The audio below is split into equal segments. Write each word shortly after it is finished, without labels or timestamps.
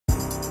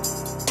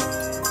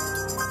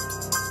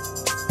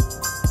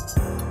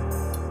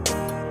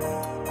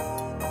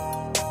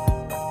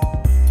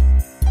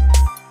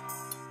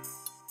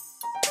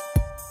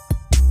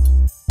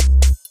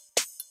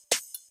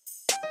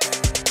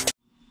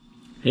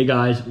Hey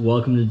guys,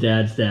 welcome to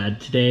Dad's Dad.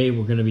 Today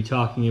we're going to be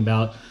talking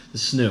about the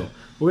Snoo.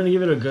 We're going to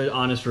give it a good,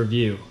 honest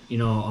review. You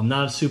know, I'm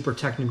not a super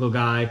technical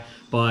guy,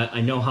 but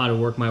I know how to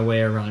work my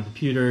way around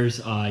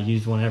computers. I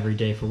use one every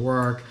day for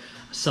work,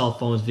 cell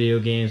phones, video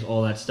games,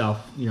 all that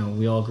stuff. You know,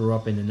 we all grew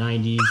up in the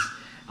 90s.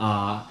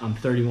 I'm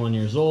 31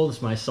 years old.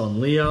 It's my son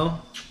Leo.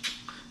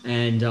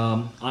 And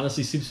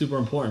honestly, super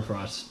important for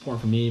us. Important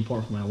for me,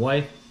 important for my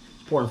wife,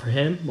 important for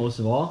him, most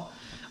of all.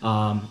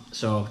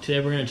 So today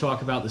we're going to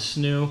talk about the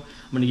Snoo.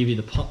 I'm going to give you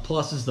the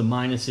pluses, the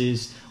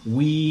minuses.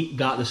 We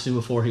got the Snoo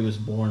before he was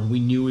born. We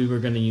knew we were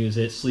going to use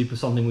it. Sleep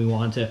was something we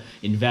wanted to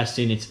invest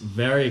in. It's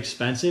very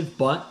expensive,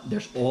 but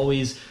there's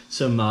always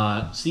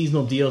some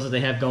seasonal deals that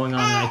they have going on.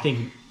 And I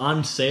think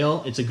on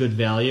sale, it's a good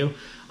value.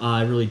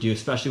 I really do,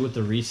 especially with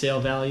the resale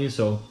value.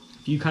 So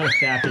if you kind of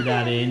factor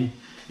that in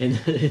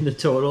the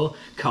total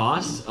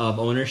cost of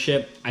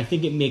ownership, I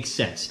think it makes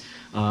sense.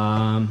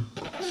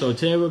 So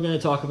today we're going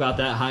to talk about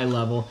that high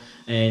level,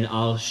 and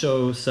I'll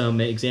show some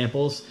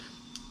examples.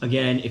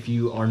 Again, if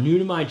you are new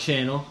to my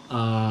channel,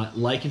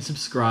 like and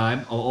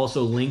subscribe. I'll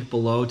also link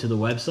below to the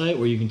website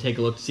where you can take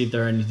a look to see if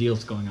there are any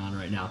deals going on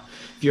right now.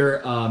 If you're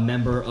a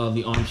member of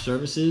the Armed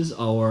Services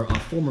or a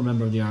former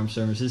member of the Armed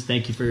Services,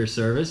 thank you for your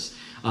service.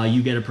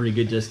 You get a pretty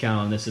good discount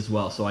on this as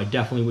well, so I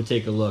definitely would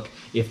take a look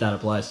if that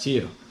applies to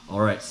you.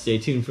 All right, stay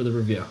tuned for the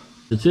review.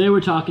 So today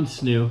we're talking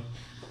Snoo.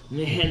 Let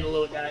me hand the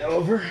little guy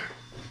over.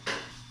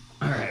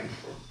 All right,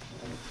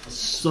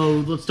 so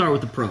let's start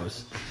with the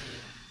pros.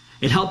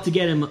 It helped to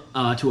get him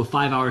to a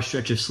 5-hour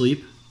stretch of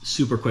sleep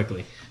super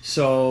quickly.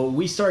 So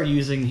we started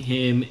using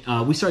him.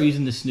 We started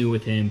using the Snoo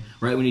with him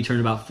right when he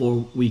turned about 4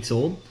 weeks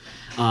old.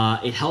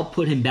 It helped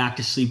put him back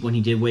to sleep when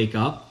he did wake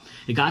up.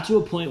 It got to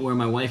a point where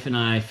my wife and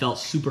I felt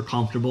super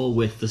comfortable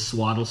with the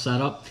swaddle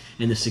setup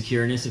and the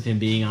secureness of him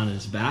being on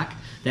his back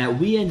that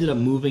we ended up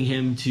moving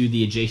him to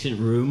the adjacent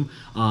room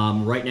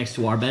right next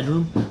to our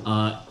bedroom.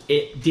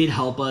 It did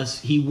help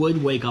us. He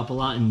would wake up a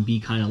lot and be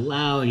kind of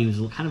loud. He was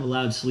kind of a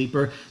loud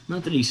sleeper.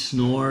 Not that he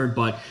snored,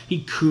 but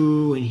he'd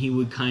coo and he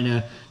would kind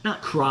of,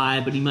 not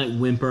cry, but he might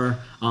whimper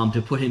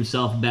to put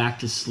himself back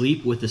to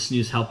sleep with the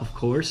Snoo's help, of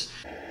course.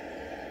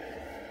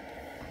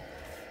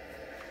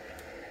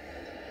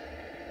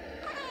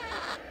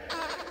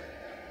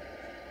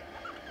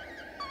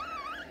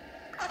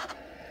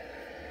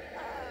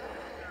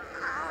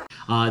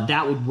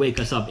 That would wake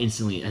us up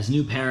instantly. As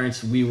new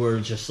parents, we were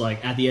just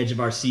like at the edge of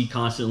our seat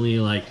constantly,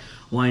 like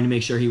wanting to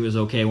make sure he was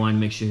okay, wanting to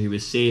make sure he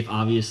was safe.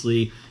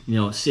 Obviously, you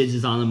know, SIDS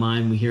is on the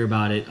mind. We hear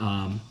about it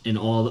in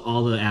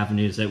all the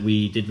avenues that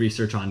we did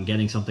research on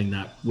getting something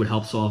that would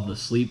help solve the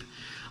sleep.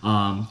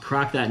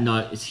 Crack that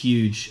nut is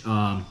huge.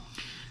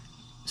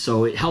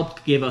 So it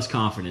helped give us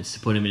confidence to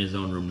put him in his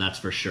own room, that's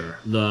for sure.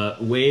 The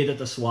way that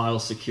the swaddle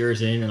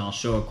secures in, and I'll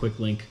show a quick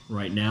link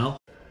right now.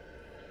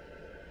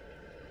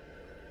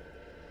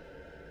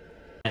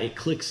 It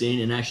clicks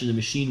in, and actually the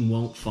machine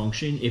won't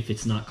function if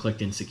it's not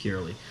clicked in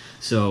securely.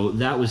 So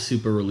that was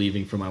super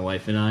relieving for my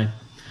wife and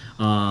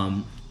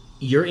I.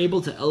 You're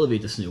able to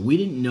elevate the Snoo. We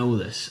didn't know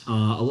this. A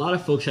lot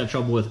of folks have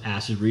trouble with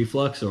acid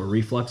reflux or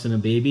reflux in a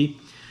baby.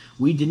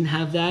 We didn't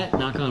have that,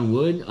 knock on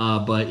wood,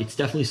 but it's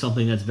definitely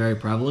something that's very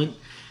prevalent.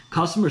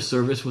 Customer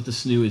service with the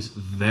Snoo is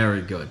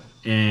very good.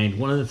 And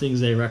one of the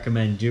things they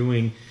recommend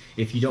doing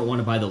if you don't want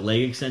to buy the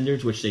leg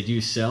extenders, which they do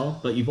sell,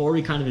 but you've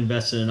already kind of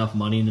invested enough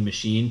money in the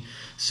machine.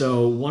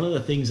 So one of the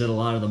things that a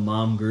lot of the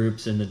mom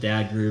groups and the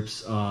dad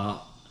groups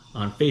on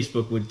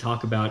Facebook would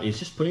talk about is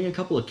just putting a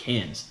couple of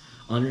cans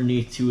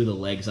underneath two of the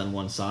legs on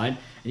one side,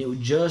 and it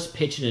would just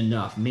pitch it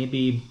enough,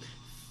 maybe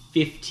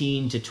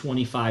 15 to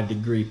 25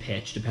 degree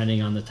pitch,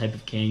 depending on the type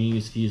of can you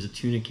use. If you use a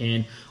tuna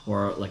can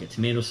or like a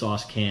tomato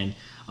sauce can,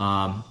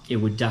 it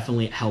would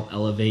definitely help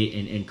elevate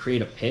and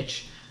create a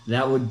pitch.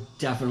 That would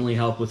definitely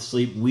help with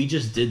sleep. We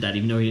just did that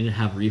even though he didn't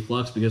have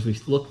reflux because we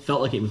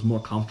felt like it was more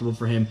comfortable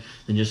for him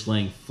than just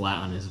laying flat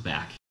on his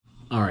back.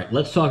 All right,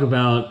 let's talk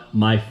about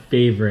my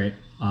favorite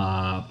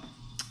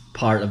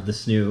part of the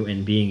Snoo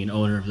and being an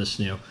owner of the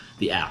Snoo,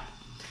 the app.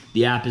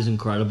 The app is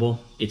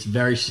incredible. It's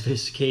very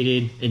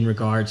sophisticated in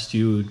regards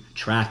to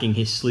tracking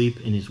his sleep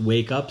and his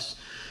wake-ups.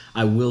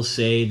 I will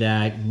say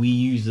that we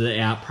use the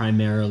app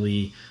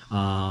primarily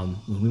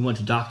when we went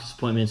to doctor's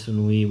appointments,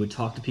 when we would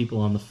talk to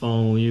people on the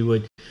phone, we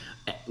would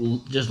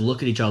just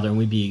look at each other and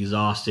we'd be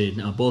exhausted.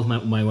 Both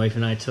my wife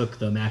and I took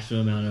the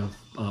maximum amount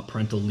of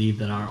parental leave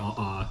that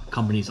our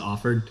companies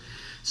offered.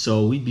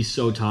 So we'd be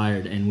so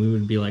tired and we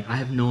would be like, I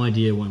have no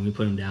idea when we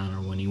put him down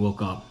or when he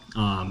woke up,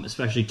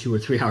 especially 2 or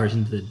 3 hours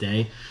into the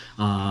day.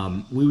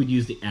 We would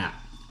use the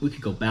app. We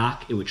could go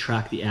back, it would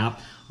track the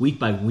app. Week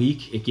by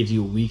week, it gives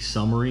you a week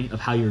summary of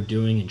how you're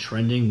doing and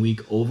trending week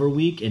over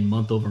week and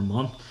month over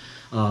month.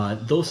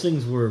 Those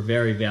things were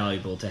very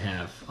valuable to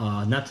have.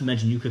 Not to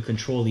mention you could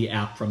control the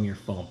app from your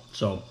phone.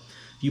 So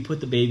if you put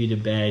the baby to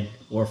bed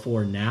or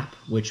for a nap,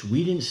 which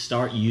we didn't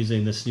start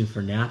using the Snoo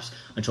for naps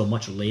until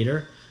much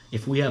later,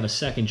 if we have a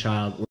second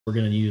child, we're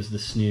going to use the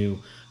Snoo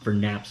for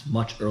naps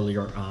much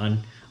earlier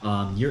on.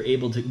 You're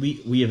able to,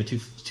 we have a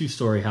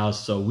two-story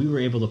house, so we were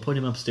able to put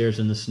him upstairs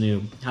in the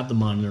Snoo, have the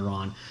monitor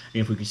on,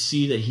 and if we could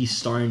see that he's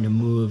starting to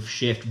move,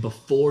 shift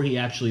before he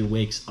actually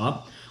wakes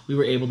up, we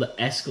were able to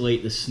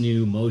escalate the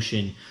Snoo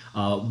motion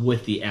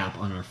with the app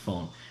on our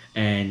phone.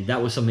 And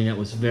that was something that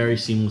was very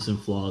seamless and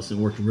flawless and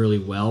worked really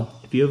well.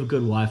 If you have a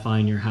good Wi-Fi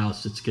in your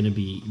house, it's going to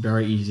be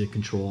very easy to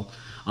control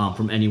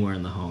from anywhere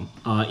in the home.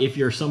 If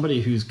you're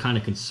somebody who's kind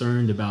of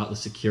concerned about the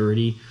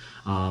security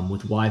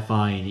with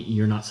Wi-Fi, and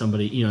you're not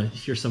somebody,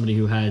 if you're somebody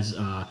who has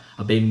a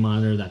baby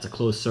monitor that's a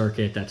closed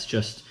circuit, that's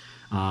just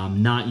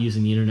not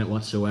using the internet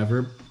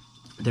whatsoever,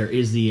 there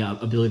is the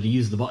ability to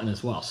use the button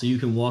as well. So you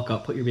can walk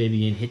up, put your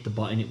baby in, hit the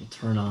button, it will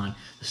turn on.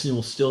 The Snoo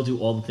will still do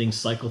all the things,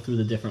 cycle through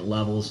the different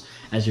levels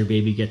as your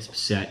baby gets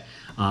set.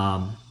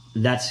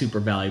 That's super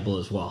valuable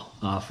as well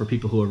for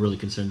people who are really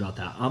concerned about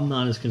that. I'm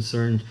not as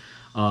concerned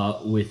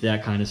with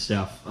that kind of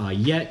stuff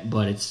yet,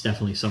 but it's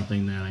definitely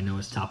something that I know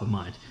is top of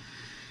mind.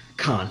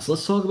 Cons.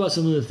 Let's talk about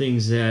some of the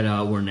things that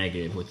were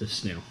negative with the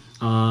Snoo.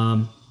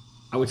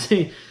 I would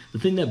say the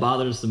thing that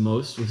bothered us the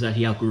most was that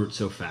he outgrew it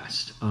so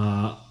fast.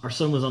 Our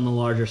son was on the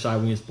larger side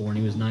when he was born.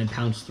 He was 9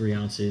 pounds 3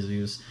 ounces. He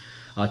was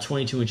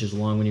 22 inches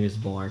long when he was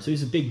born. So he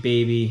was a big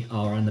baby,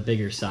 or on the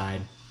bigger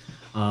side.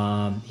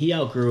 He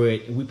outgrew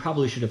it. We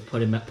probably should have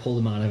pulled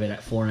him out of it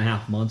at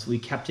 4.5 months. We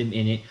kept him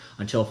in it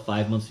until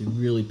 5 months. We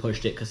really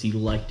pushed it because he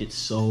liked it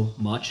so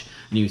much,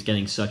 and he was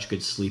getting such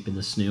good sleep in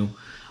the Snoo.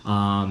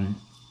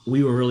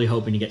 We were really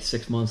hoping to get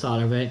 6 months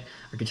out of it.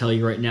 I can tell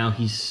you right now,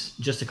 he's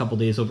just a couple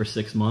days over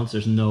 6 months.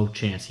 There's no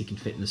chance he can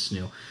fit in the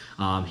Snoo.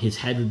 His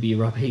head would be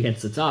rubbing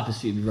against the top,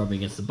 his feet would be rubbing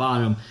against the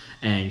bottom,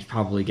 and he's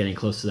probably getting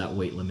close to that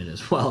weight limit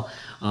as well.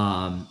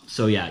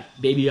 So yeah,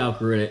 baby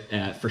outgrew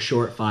it for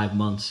sure at 5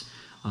 months.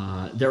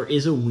 There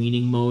is a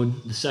weaning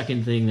mode. The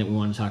second thing that we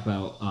want to talk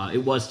about,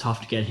 it was tough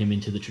to get him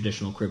into the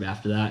traditional crib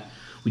after that.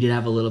 We did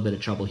have a little bit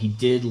of trouble. He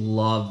did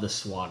love the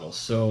swaddle.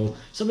 So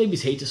some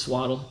babies hate to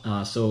swaddle,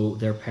 so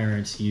their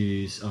parents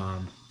use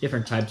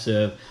different types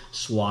of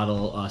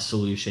swaddle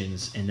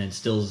solutions and then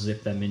still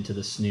zip them into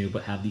the Snoo,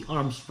 but have the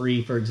arms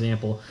free, for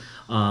example.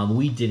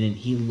 We didn't.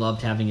 He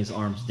loved having his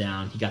arms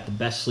down. He got the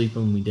best sleep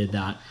when we did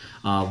that.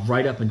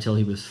 Right up until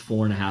he was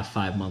 4.5,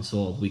 5 months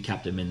old, we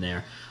kept him in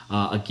there.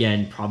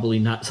 Again, probably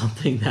not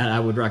something that I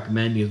would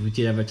recommend because we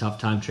did have a tough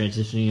time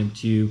transitioning him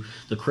to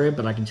the crib,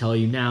 but I can tell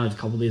you now, it's a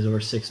couple days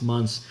over 6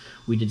 months.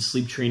 We did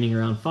sleep training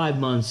around 5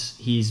 months.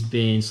 He's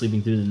been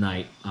sleeping through the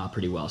night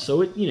pretty well.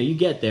 So, you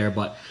get there,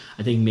 but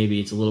I think maybe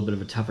it's a little bit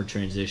of a tougher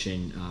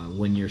transition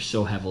when you're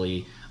so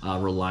heavily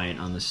reliant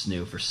on the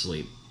Snoo for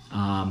sleep.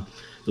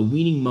 The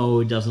weaning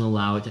mode doesn't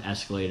allow it to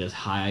escalate as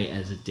high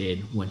as it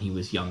did when he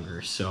was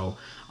younger. So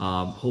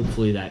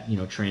hopefully that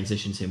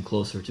transitions him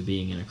closer to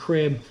being in a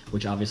crib,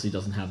 which obviously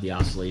doesn't have the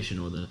oscillation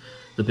or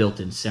the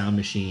built-in sound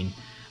machine.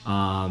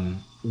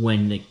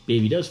 When the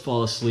baby does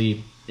fall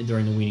asleep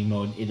during the weaning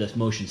mode, the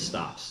motion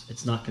stops.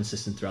 It's not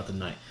consistent throughout the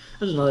night.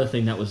 That's another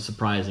thing that was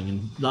surprising,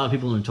 and a lot of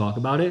people don't talk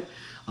about it.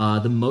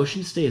 The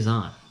motion stays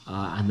on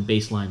the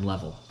baseline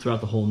level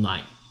throughout the whole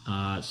night.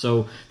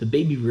 So the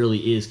baby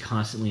really is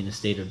constantly in a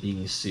state of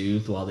being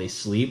soothed while they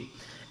sleep,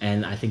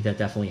 and I think that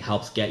definitely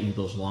helps get you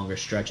those longer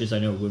stretches. I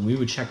know when we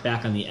would check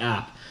back on the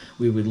app,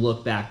 we would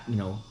look back,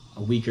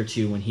 a week or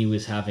two when he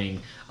was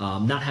having,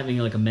 not having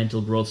like a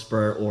mental growth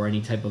spurt or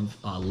any type of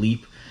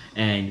leap,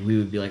 and we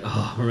would be like,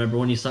 oh, remember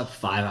when you slept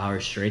 5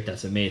 hours straight?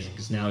 That's amazing,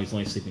 because now he's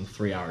only sleeping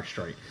 3 hours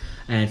straight.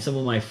 And some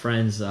of my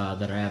friends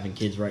that are having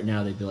kids right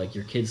now, they'd be like,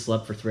 your kid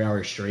slept for 3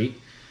 hours straight?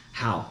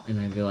 How? And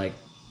I'd be like,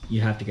 you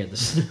have to get the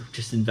Snoo,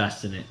 just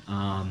invest in it.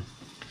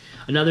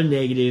 Another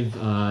negative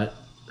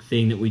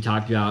thing that we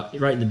talked about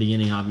right in the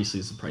beginning,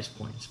 obviously, is the price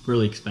point. It's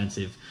really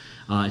expensive.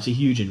 It's a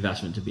huge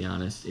investment, to be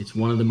honest. It's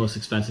one of the most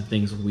expensive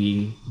things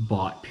we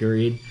bought,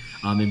 period,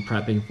 in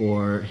prepping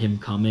for him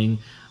coming.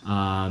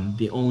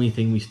 The only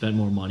thing we spent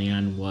more money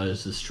on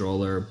was the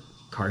stroller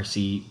car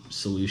seat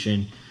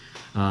solution.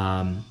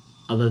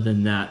 Other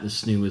than that, the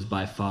Snoo is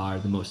by far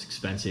the most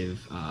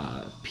expensive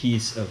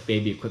piece of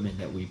baby equipment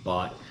that we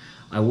bought.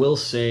 I will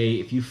say,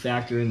 if you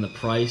factor in the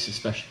price,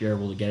 especially if you're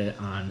able to get it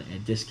on a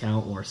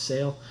discount or a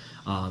sale,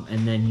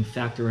 and then you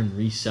factor in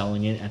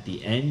reselling it at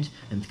the end,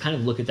 and kind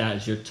of look at that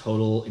as your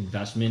total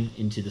investment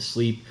into the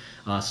sleep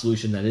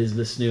solution that is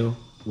the Snoo,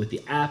 with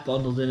the app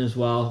bundled in as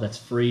well, that's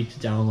free to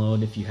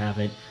download if you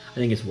haven't, I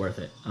think it's worth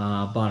it.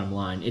 Bottom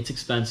line, it's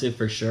expensive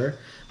for sure,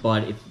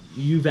 but if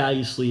you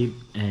value sleep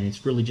and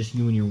it's really just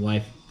you and your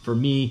wife, for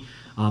me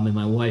and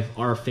my wife,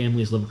 our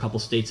families live a couple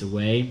states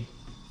away.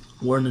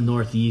 We're in the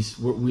Northeast.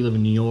 We live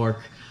in New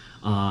York,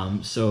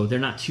 so they're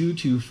not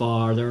too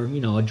far. They're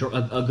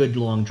a good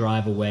long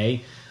drive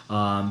away,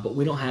 but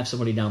we don't have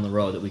somebody down the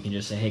road that we can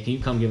just say, hey, can you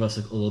come give us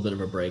a little bit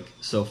of a break?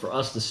 So for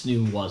us, the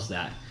Snoo was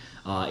that.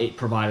 It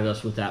provided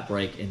us with that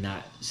break and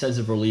that sense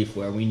of relief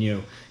where we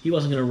knew he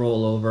wasn't going to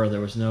roll over. There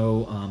was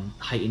no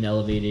heightened,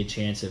 elevated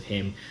chance of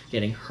him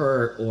getting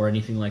hurt or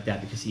anything like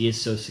that because he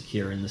is so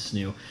secure in the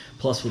Snoo.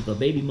 Plus, with the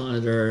baby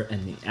monitor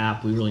and the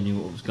app, we really knew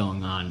what was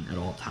going on at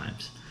all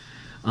times.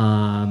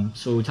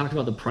 So we talked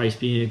about the price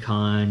being a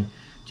con.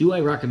 Do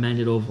I recommend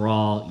it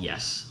overall?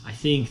 Yes. I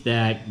think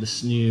that the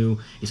Snoo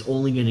is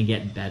only going to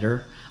get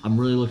better. I'm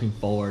really looking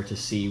forward to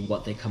see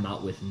what they come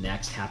out with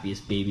next.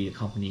 Happiest Baby, the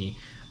company,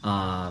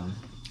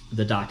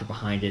 the doctor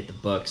behind it, the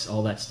books,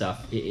 all that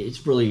stuff.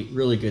 It's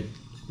really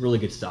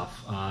good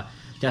stuff.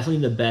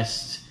 Definitely the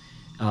best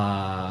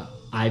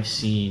I've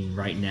seen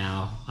right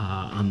now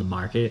on the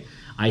market.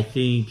 I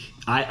think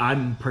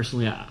I'm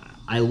personally,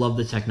 I love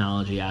the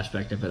technology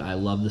aspect of it. I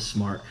love the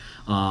smart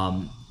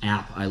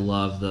app. I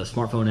love the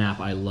smartphone app.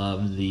 I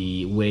love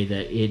the way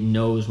that it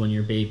knows when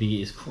your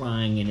baby is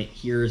crying and it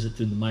hears it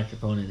through the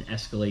microphone and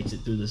escalates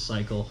it through the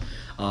cycle.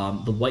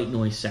 The white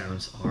noise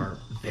sounds are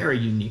very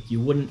unique. You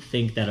wouldn't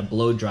think that a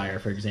blow dryer,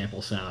 for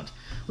example, sound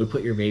would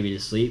put your baby to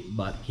sleep,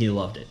 but he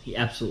loved it. He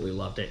absolutely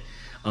loved it.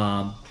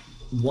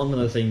 One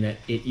other thing that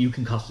you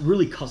can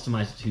really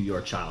customize it to your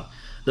child.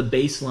 The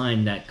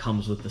baseline that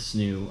comes with the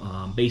Snoo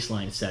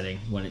baseline setting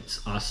when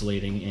it's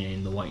oscillating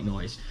and the white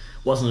noise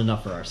wasn't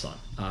enough for our son.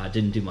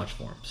 Didn't do much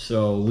for him.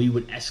 So we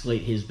would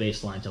escalate his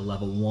baseline to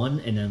level 1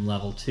 and then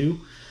level 2.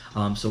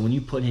 So when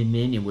you put him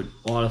in, it would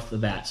off the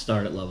bat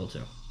start at level 2.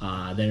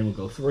 Then it would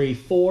go 3,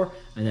 4,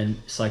 and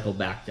then cycle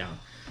back down.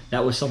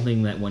 That was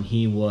something that when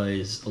he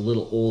was a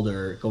little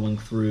older, going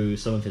through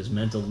some of his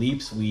mental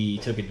leaps, we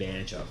took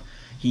advantage of.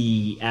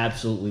 He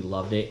absolutely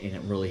loved it, and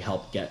it really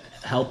helped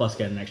us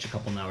get an extra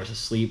couple of hours of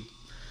sleep.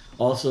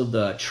 Also,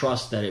 the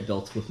trust that it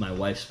built with my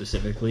wife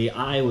specifically.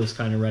 I was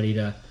kind of ready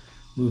to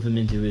move him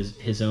into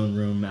his own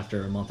room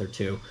after a month or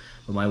two,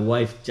 but my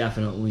wife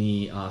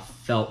definitely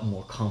felt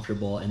more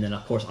comfortable, and then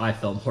of course I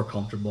felt more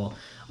comfortable.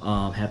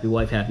 Happy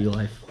wife, happy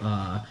life.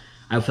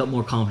 I felt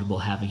more comfortable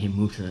having him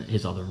move to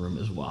his other room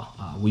as well.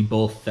 We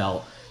both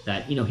felt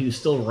that he was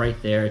still right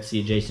there. It's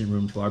the adjacent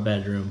room to our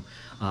bedroom.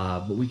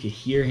 But we could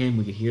hear him,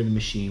 we could hear the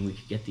machine, we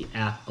could get the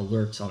app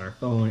alerts on our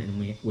phone,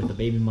 and with the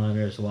baby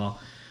monitor as well.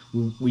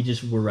 We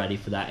just were ready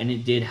for that, and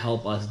it did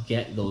help us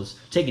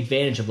take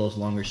advantage of those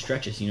longer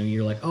stretches.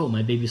 You're like, oh,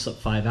 my baby slept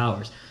 5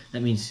 hours.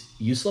 That means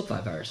you slept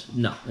 5 hours.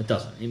 No, it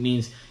doesn't. It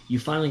means you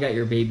finally got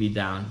your baby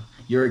down.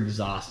 You're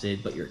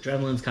exhausted, but your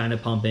adrenaline's kind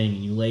of pumping,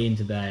 and you lay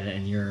into bed,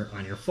 and you're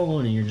on your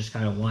phone, and you're just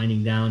kind of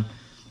winding down.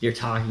 You're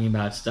talking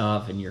about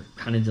stuff, and you're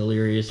kind of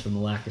delirious from the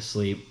lack of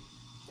sleep,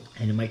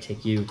 and it might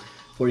take you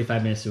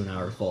 45 minutes to an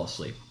hour to fall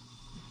asleep.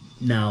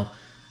 Now,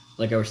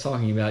 like I was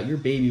talking about, your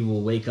baby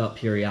will wake up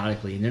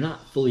periodically, and they're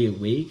not fully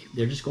awake.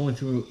 They're just going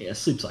through a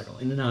sleep cycle,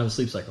 in and out of a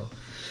sleep cycle.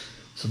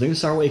 So they're going to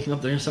start waking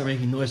up, they're going to start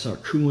making noise,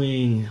 start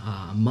cooing,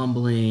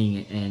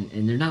 mumbling,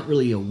 and they're not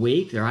really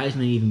awake. Their eyes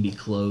may even be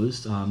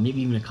closed,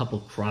 maybe even a couple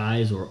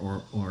cries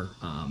or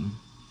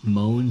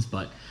moans,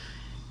 but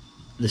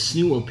the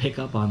Snoo will pick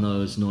up on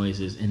those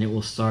noises, and it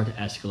will start to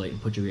escalate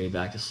and put your baby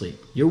back to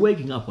sleep. You're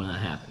waking up when that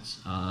happens.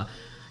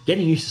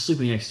 Getting used to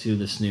sleeping next to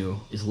the Snoo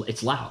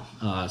it's loud,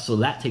 so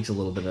that takes a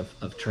little bit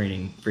of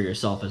training for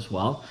yourself as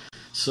well.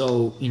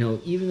 So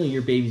even though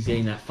your baby's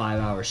getting that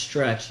 5-hour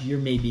stretch, you're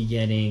maybe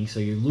getting, so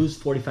you lose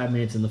 45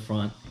 minutes in the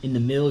front, in the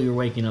middle you're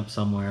waking up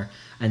somewhere,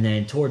 and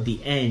then toward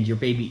the end your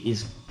baby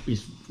is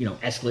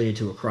escalated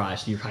to a cry,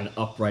 so you're kind of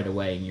up right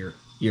away and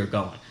you're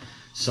going.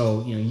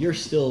 So you're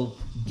still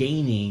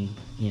gaining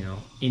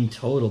in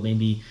total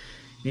maybe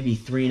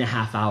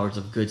 3.5 hours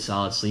of good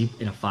solid sleep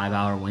in a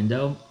 5-hour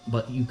window,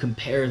 but you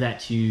compare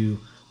that to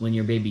when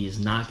your baby is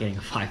not getting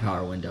a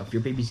 5-hour window. If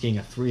your baby's getting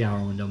a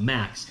 3-hour window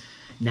max,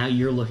 now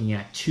you're looking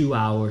at 2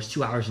 hours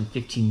and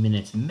 15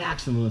 minutes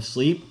maximum of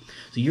sleep.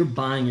 So you're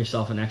buying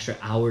yourself an extra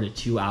hour to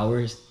 2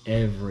 hours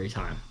every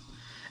time.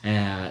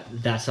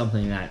 That's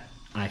something that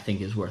I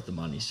think is worth the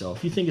money. So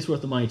if you think it's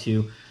worth the money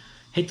too,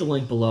 hit the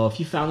link below.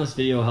 If you found this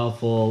video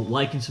helpful,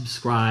 like and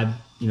subscribe.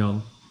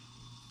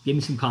 Give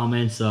me some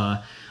comments.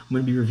 I'm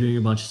going to be reviewing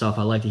a bunch of stuff.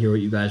 I'd like to hear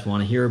what you guys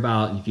want to hear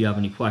about, and if you have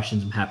any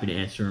questions, I'm happy to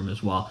answer them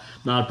as well.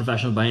 I'm not a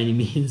professional by any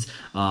means.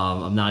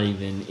 I'm not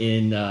even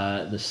in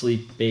the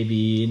sleep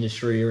baby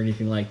industry or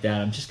anything like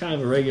that. I'm just kind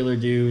of a regular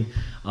dude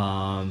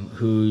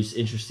who's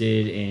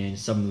interested in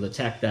some of the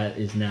tech that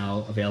is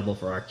now available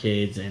for our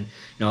kids. And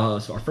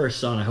so our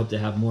first son, I hope to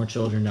have more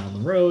children down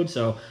the road.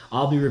 So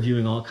I'll be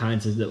reviewing all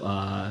kinds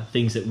of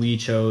things that we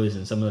chose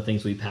and some of the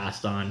things we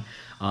passed on.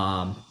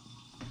 So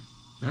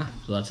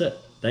that's it.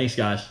 Thanks,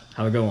 guys.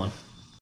 Have a good one.